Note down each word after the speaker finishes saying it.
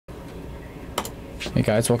Hey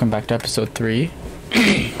guys, welcome back to episode 3.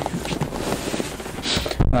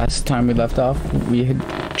 Last time we left off, we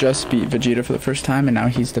had just beat Vegeta for the first time, and now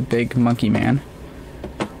he's the big monkey man.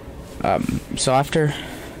 So after,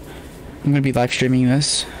 I'm going to be live streaming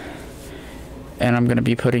this, and I'm going to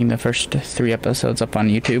be putting the first 3 episodes up on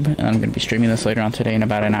YouTube, and I'm going to be streaming this later on today in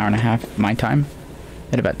about an hour and a half my time,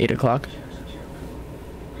 at about 8 o'clock.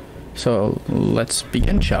 So let's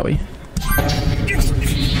begin, shall we?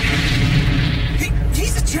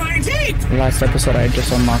 He's a giant ape! Last episode I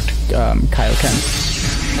just unlocked Kaioken.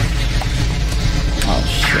 Oh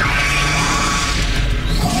shit.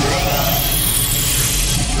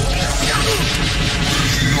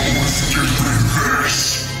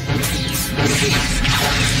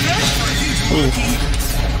 Ooh.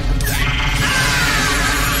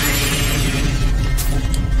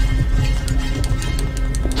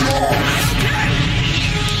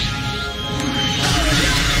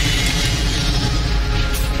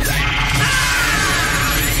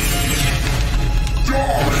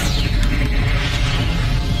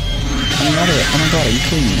 Oh my god, are you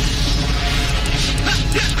kidding me?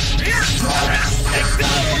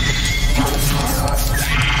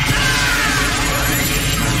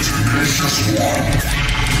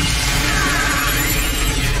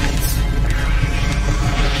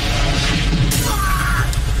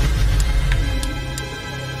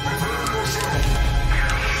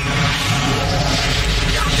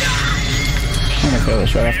 I'm gonna kill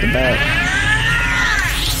this right off the bat.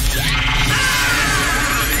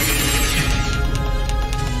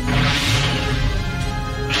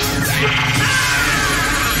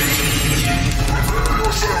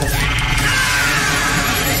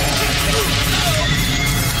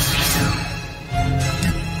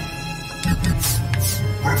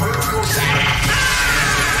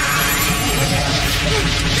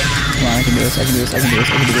 Come on, I can do this, I can do this, I can do this,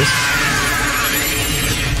 I can do this.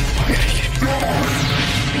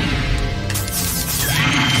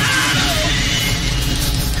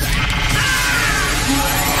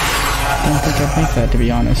 I don't think I'd make that, to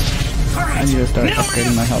be honest. I need to start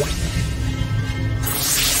upgrading my health.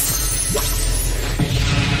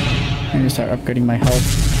 I need to start upgrading my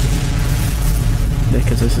health.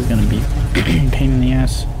 Because this is gonna be a pain in the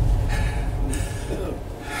ass.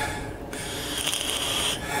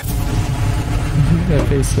 That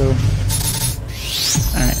face though.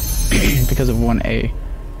 Alright. Because of 1A.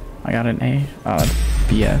 I got an A.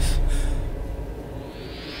 BS.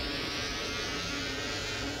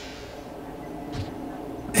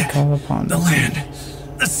 I call upon the land,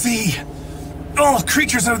 the sea, all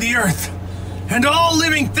creatures of the earth, and all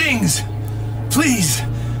living things. Please,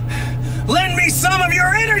 lend me some of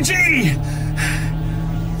your energy!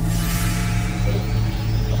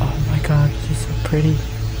 Oh my god, she's so pretty.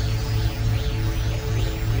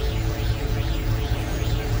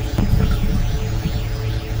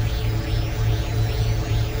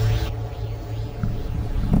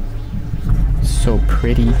 So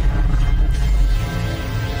pretty.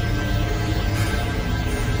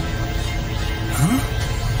 Huh?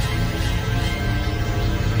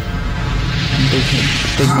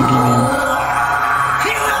 Big monkey man.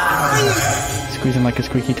 Squeezing like a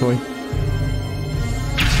squeaky toy.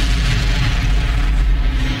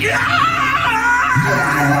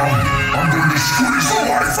 I'm going to squeeze the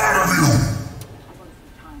life out of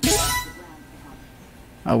you!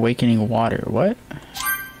 Awakening water, what?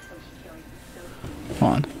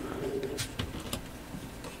 Hold on.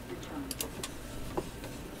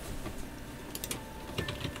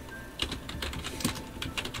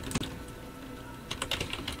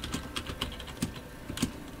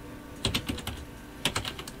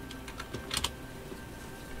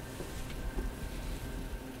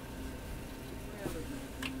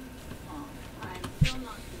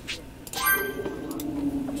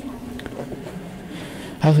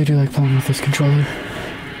 I really do like playing with this controller.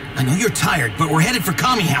 I know you're tired, but we're headed for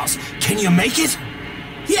Kami House. Can you make it?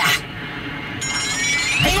 Yeah!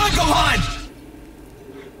 Hang on, Gohan!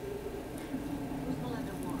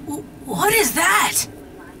 What is that?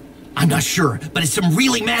 I'm not sure, but it's some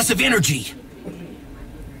really massive energy.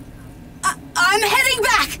 I'm heading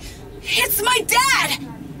back! It's my dad!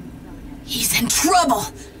 He's in trouble.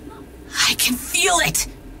 I can feel it.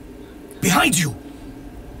 Behind you!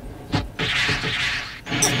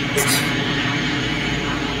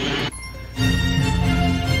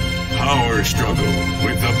 Power struggle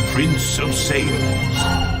with the Prince of Saiyan.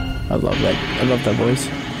 I love that. I love that voice.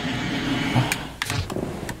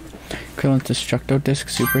 Krillin's Destructo Disc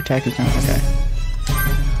Super Attack is not okay.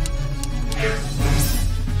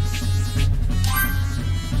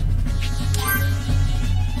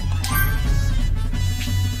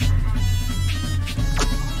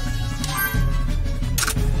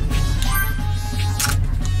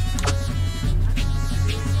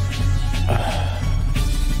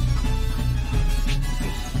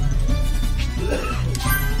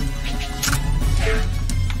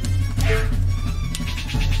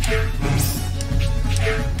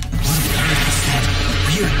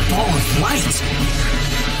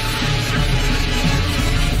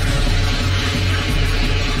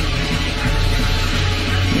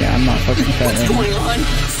 I'm not fucking fat. What's going on?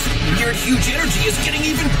 Weird, huge energy is getting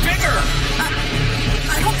even bigger.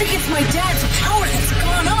 I don't think it's my dad's power that's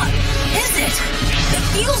gone up, is it? It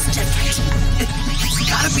feels different. It's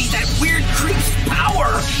gotta be that weird creep's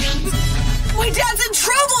power. My dad's in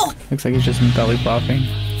trouble! Looks like he's just belly flopping.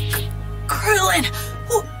 Krillin,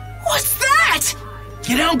 what's that?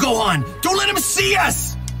 Get down, Gohan! Don't let him see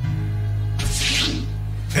us!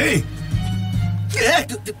 Hey!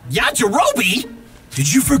 Yajirobe?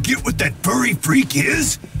 Did you forget what that furry freak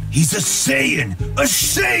is? He's a Saiyan! A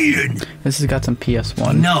Saiyan! This has got some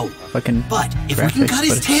PS1. No. Fucking But if we can graphics, cut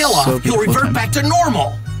his but tail it's off, so he'll beautiful revert looking. back to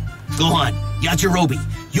normal. Gohan, Yajirobe,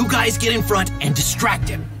 you guys get in front and distract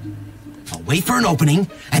him. I'll wait for an opening,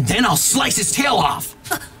 and then I'll slice his tail off.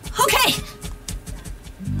 Okay.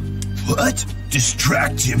 What?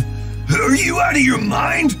 Distract him? Are you out of your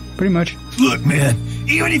mind? Pretty much. Look, man,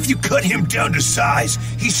 even if you cut him down to size,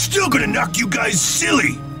 he's still gonna knock you guys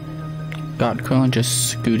silly! God, Krillin just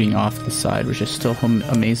scooting off the side, which is still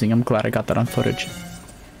amazing. I'm glad I got that on footage.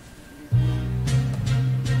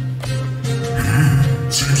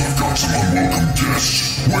 Seems I've got some unwelcome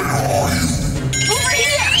guests. Where are you? Over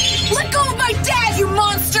here! Let go of my dad, you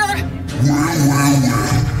monster! Well.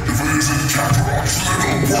 If it isn't Kakarot's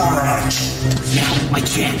little brat. Now, my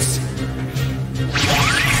chance.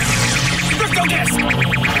 Let's go get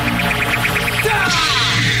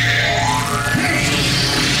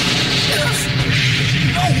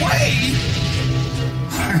No way!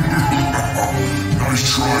 Nice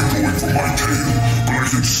try going for my tail, but I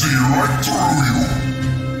can see right through you.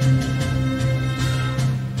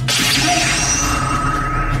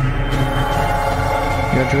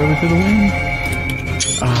 You got Yajirobe for the win.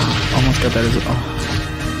 Ah, almost got that as a...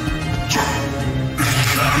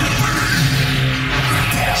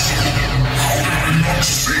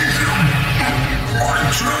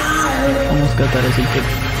 Almost got that as a good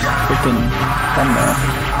freaking thumbnail.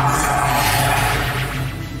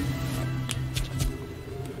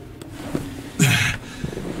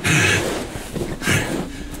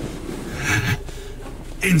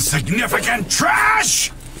 Insignificant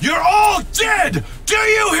trash! You're all dead! Do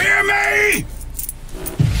you hear me?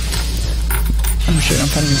 Oh shit, I'm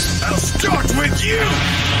fighting this. I'll start with you!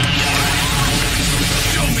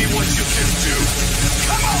 Show me what you can do!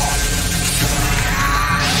 Come on!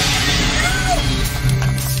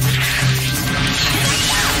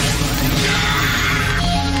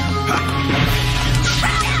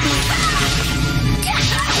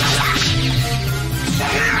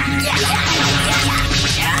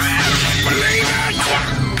 Believe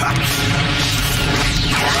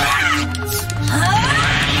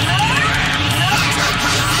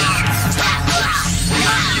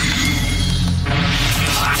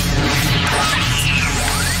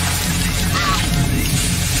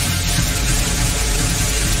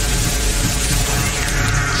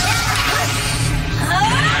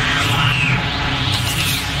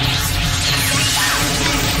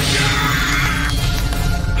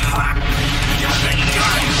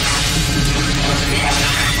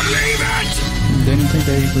Didn't think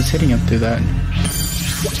I was hitting him through that.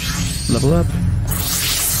 Level up.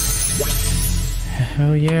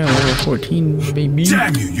 Hell yeah, level 14, baby.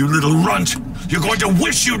 Damn you, you little runt! You're going to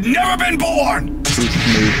wish you'd never been born!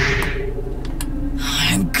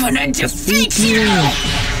 I'm gonna defeat you!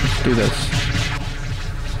 Let's do this.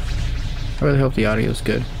 I really hope the audio is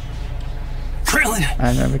good. Krillin,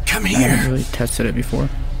 I come haven't here. really tested it before.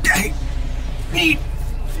 I need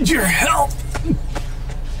your help.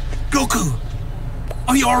 Goku,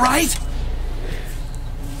 are you alright?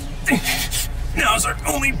 Now's our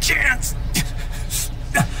only chance.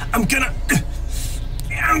 I'm gonna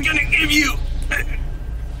give you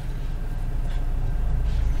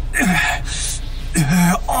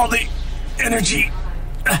all the energy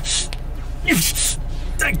I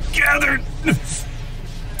gathered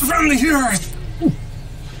from the earth.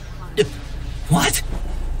 What?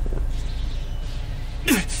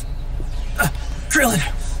 Krillin,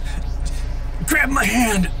 grab my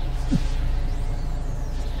hand.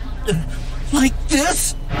 Like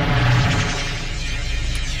this?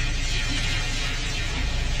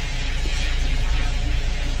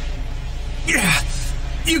 Yeah,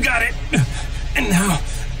 you got it. And now,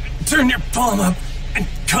 turn your palm up and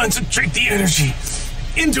concentrate the energy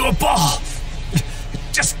into a ball.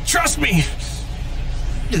 Just trust me.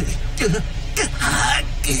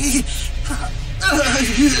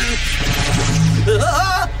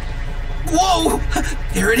 Whoa!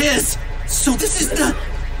 There it is! So this is the...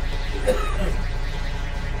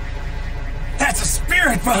 That's a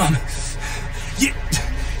spirit bomb. You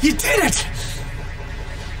did it.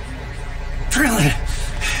 Krillin,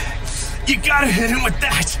 You gotta hit him with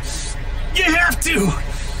that! You have to!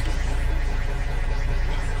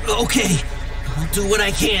 Okay, I'll do what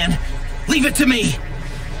I can. Leave it to me.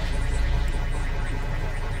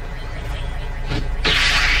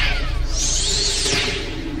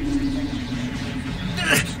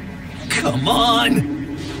 Come on!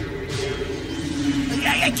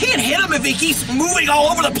 I can't hit him if he keeps moving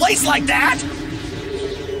all over the place like that!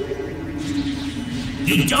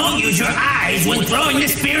 You don't use your eyes when throwing the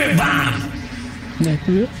spirit bomb!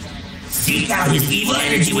 Seek out his evil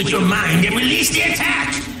energy with your mind and release the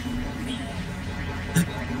attack!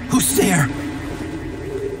 Who's there?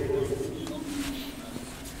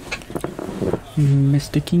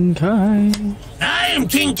 Mr. King Kai. I am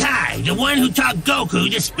King Kai, the one who taught Goku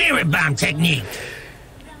the spirit bomb technique.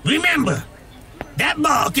 Remember, that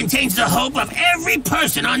ball contains the hope of every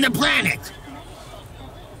person on the planet.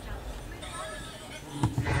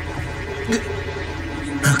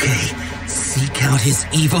 Okay, seek out his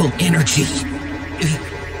evil energy.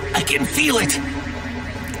 I can feel it.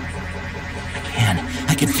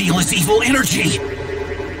 I can feel his evil energy.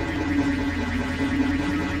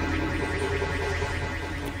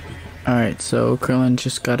 Alright, so Krillin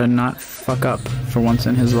just gotta not fuck up for once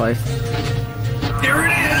in his life. There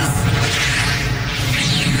it is!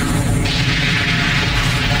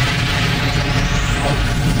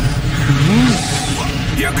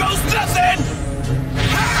 Here goes nothing!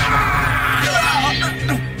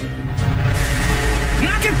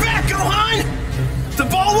 Knock it back, Gohan! The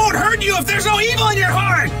ball won't hurt you if there's no evil in your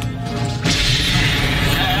heart!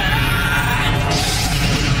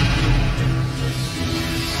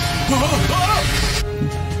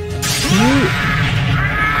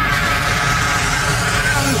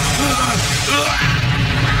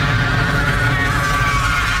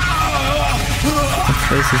 The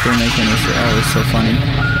faces they're making is always so funny.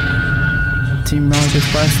 Team Rock is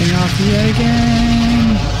blasting off yet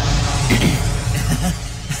again!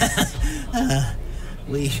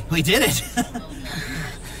 We did it.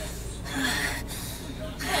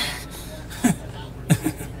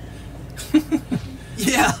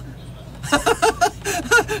 Yeah.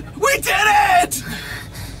 We did it!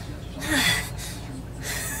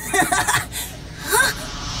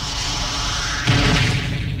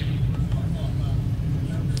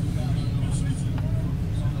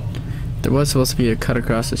 There was supposed to be a cut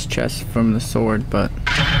across his chest from the sword, but...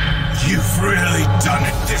 You've really done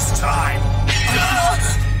it this time!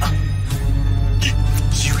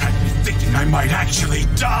 You had me thinking I might actually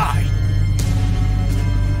die!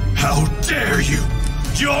 How dare you!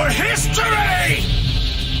 Your history!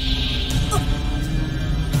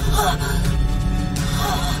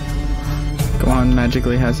 Gohan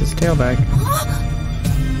magically has his tail back.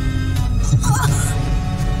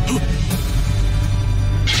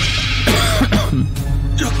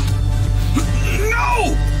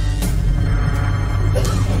 No!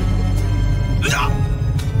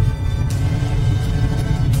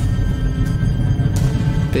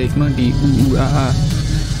 Big monkey, ooh, ah, ah.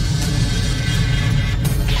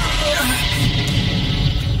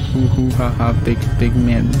 Ooh, hoo, ha, ha, big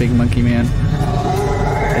man, big monkey man.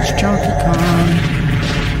 It's Donkey Kong.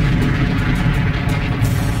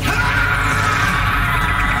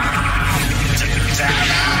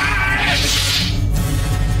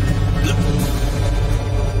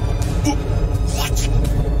 What?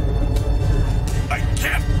 I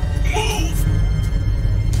can't move!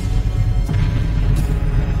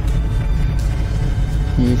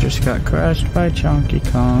 You just got crushed by Donkey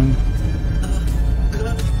Kong.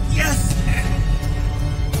 Yes!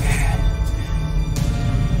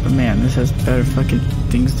 But man, this has better fucking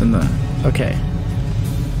things than the... Okay.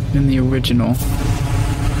 In the original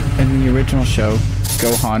show,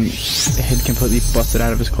 Gohan had completely busted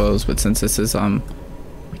out of his clothes, but since this is a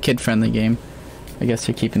kid-friendly game, I guess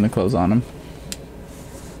they're keeping the clothes on him.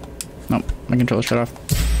 Nope, my controller shut off.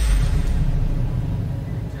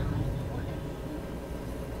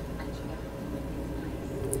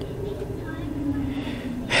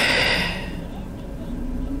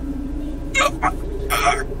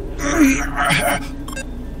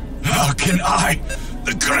 How can I,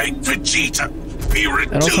 the great Vegeta, be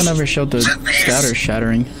reduced? It also never showed the status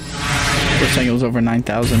shattering. Looks like it was over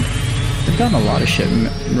 9,000. They've done a lot of shit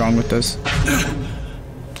wrong with this.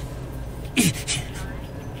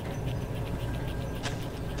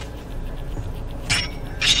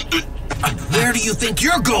 Where do you think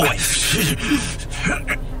you're going?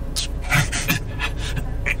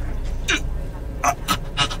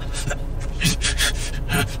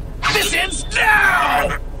 This ends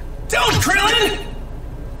now! Don't, Krillin!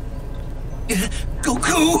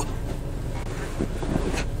 Goku!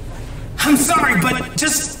 I'm sorry, but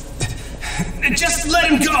just Let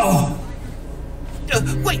him go!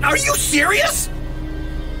 Wait, are you serious?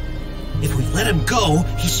 If we let him go,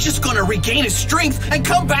 he's just gonna regain his strength and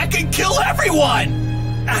come back and kill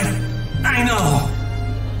everyone! I know.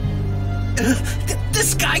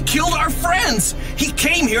 This guy killed our friends! He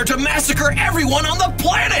came here to massacre everyone on the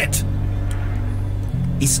planet!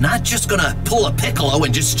 He's not just gonna pull a Piccolo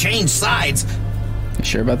and just change sides. You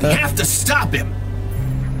sure about We that? have to stop him.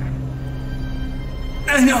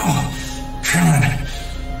 I know. Come on.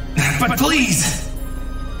 But please.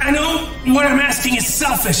 I know what I'm asking is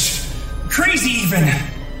selfish. Crazy even.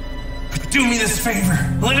 But do me this favor.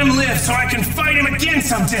 Let him live so I can fight him again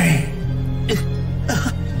someday.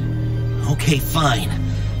 Okay, fine.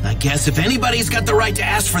 I guess if anybody's got the right to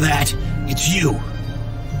ask for that, it's you.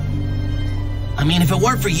 I mean, if it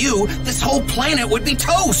weren't for you, this whole planet would be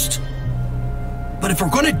toast. But if we're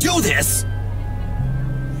gonna do this,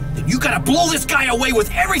 then you gotta blow this guy away with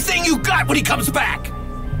everything you got when he comes back.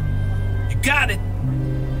 You got it.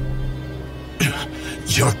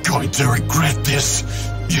 You're going to regret this.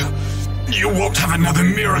 You won't have another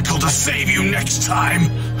miracle to save you next time.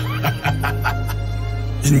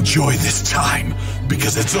 Enjoy this time,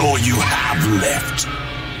 because it's all you have left.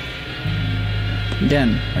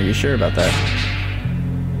 Again, are you sure about that?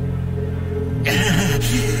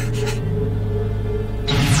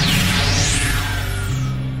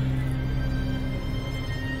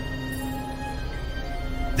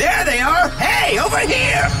 There they are! Hey, over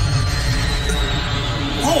here!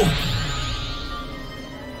 Whoa!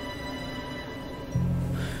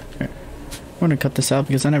 I'm gonna cut this out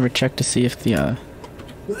because I never checked to see if the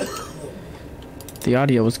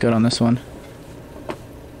audio was good on this one.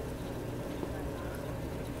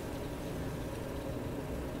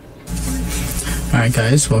 Alright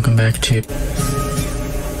guys, welcome back to...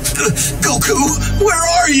 Goku, where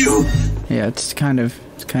are you? Yeah, it's kind of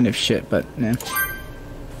shit, but yeah.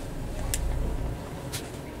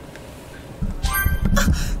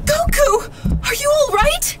 Goku! Are you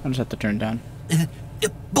alright? I'll just have to turn it down.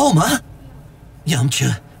 Bulma?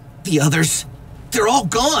 Yamcha? The others? They're all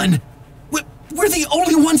gone! We're the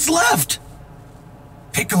only ones left!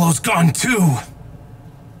 Piccolo's gone too.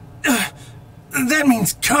 That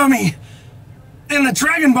means Kami and the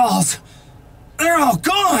Dragon Balls. They're all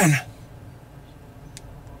gone.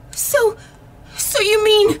 So you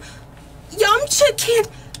mean Yamcha can't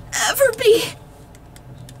ever be...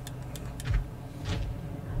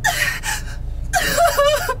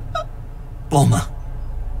 Bulma,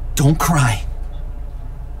 don't cry.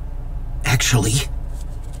 Actually,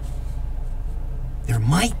 there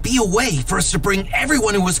might be a way for us to bring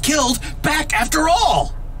everyone who was killed back after all!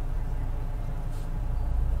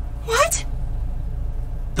 What?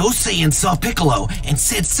 Those Saiyans saw Piccolo and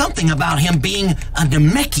said something about him being a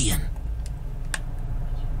Namekian.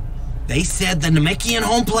 They said the Namekian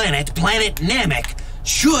home planet, Planet Namek,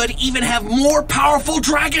 should even have more powerful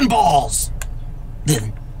Dragon Balls.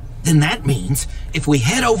 Then that means if we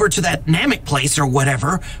head over to that Namek place or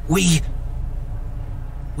whatever, we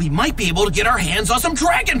might be able to get our hands on some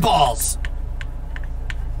Dragon Balls.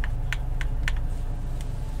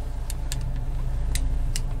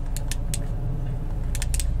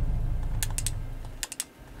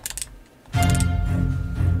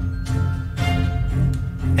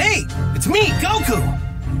 Hey, it's me, Goku!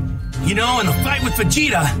 You know, in the fight with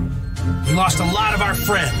Vegeta, we lost a lot of our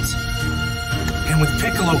friends. And with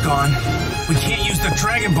Piccolo gone, we can't use the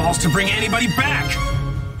Dragon Balls to bring anybody back.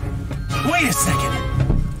 Wait a second.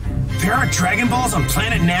 There are Dragon Balls on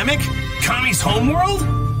planet Namek? Kami's homeworld?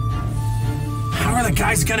 How are the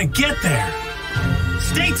guys gonna get there?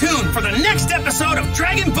 Stay tuned for the next episode of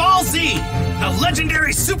Dragon Ball Z, the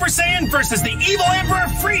legendary Super Saiyan versus the evil Emperor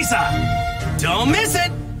Frieza. Don't miss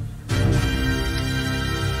it!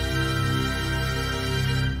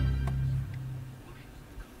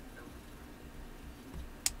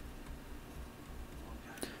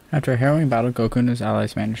 After a harrowing battle, Goku and his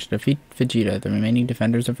allies managed to defeat Vegeta, the remaining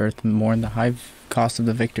defenders of Earth, and mourn the high cost of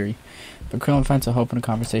the victory. But Krillin finds a hope in a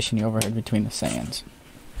conversation he overheard between the Saiyans.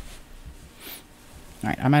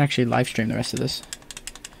 Alright, I might actually live stream the rest of this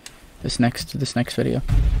next video.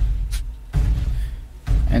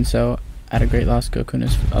 And so, at a great loss, Goku and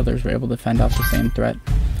his others were able to fend off the Saiyan threat.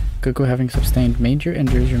 Goku, having sustained major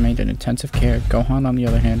injuries, remained in intensive care. Gohan, on the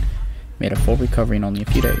other hand, made a full recovery in only a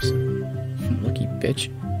few days. Lucky bitch.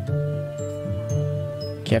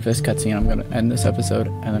 Okay, after this cutscene, I'm gonna end this episode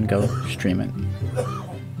and then go stream it.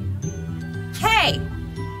 Hey!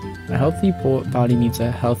 A healthy body needs a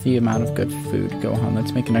healthy amount of good food. Gohan,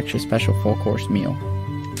 let's make an extra special full-course meal.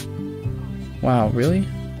 Wow, really?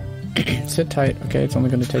 Sit tight, okay? It's only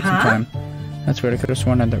gonna take some time. That's weird. I could have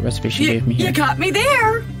sworn that recipe she gave me here. You got me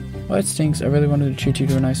there. Well, it stinks. I really wanted to treat you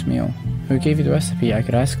to a nice meal. Who gave you the recipe? I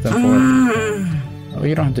could ask them for it. Oh,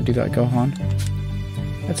 you don't have to do that, Gohan.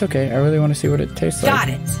 That's okay. I really want to see what it tastes like. Got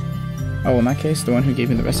it. Oh, in that case, the one who gave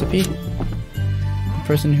me the recipe? The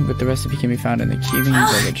person who with the recipe can be found in the Keeling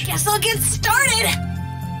village. Guess I'll get started.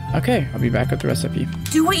 Okay, I'll be back with the recipe.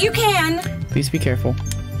 Do what you can. Please be careful.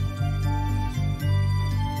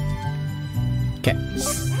 Okay.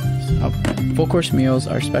 Full course meals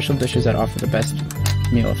are special dishes that offer the best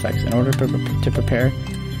meal effects. In order to prepare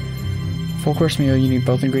full course meal, you need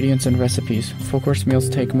both ingredients and recipes. Full course meals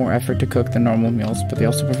take more effort to cook than normal meals, but they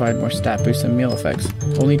also provide more stat boosts and meal effects.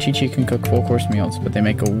 Only Chi-Chi can cook full course meals, but they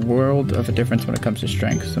make a world of a difference when it comes to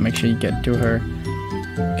strength, so make sure you get her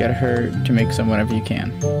to make some whenever you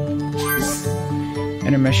can.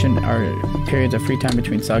 Intermission are periods of free time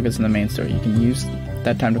between sagas and the main story. You can use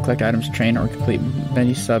that time to collect items, train, or complete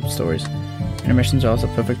many sub-stories. Intermissions are also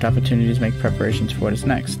perfect opportunities to make preparations for what is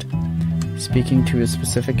next. Speaking to a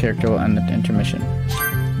specific character will end the intermission.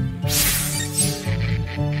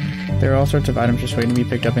 There are all sorts of items just waiting to be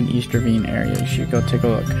picked up in East Ravine area. You should go take a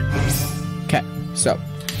look. Okay, so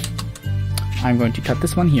I'm going to cut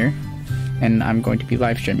this one here, and I'm going to be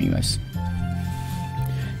live streaming this.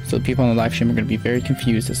 So the people on the live stream are going to be very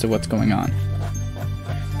confused as to what's going on.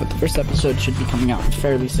 But the first episode should be coming out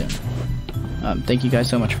fairly soon. Thank you guys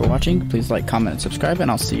so much for watching. Please like, comment, and subscribe, and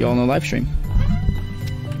I'll see you all in the live stream.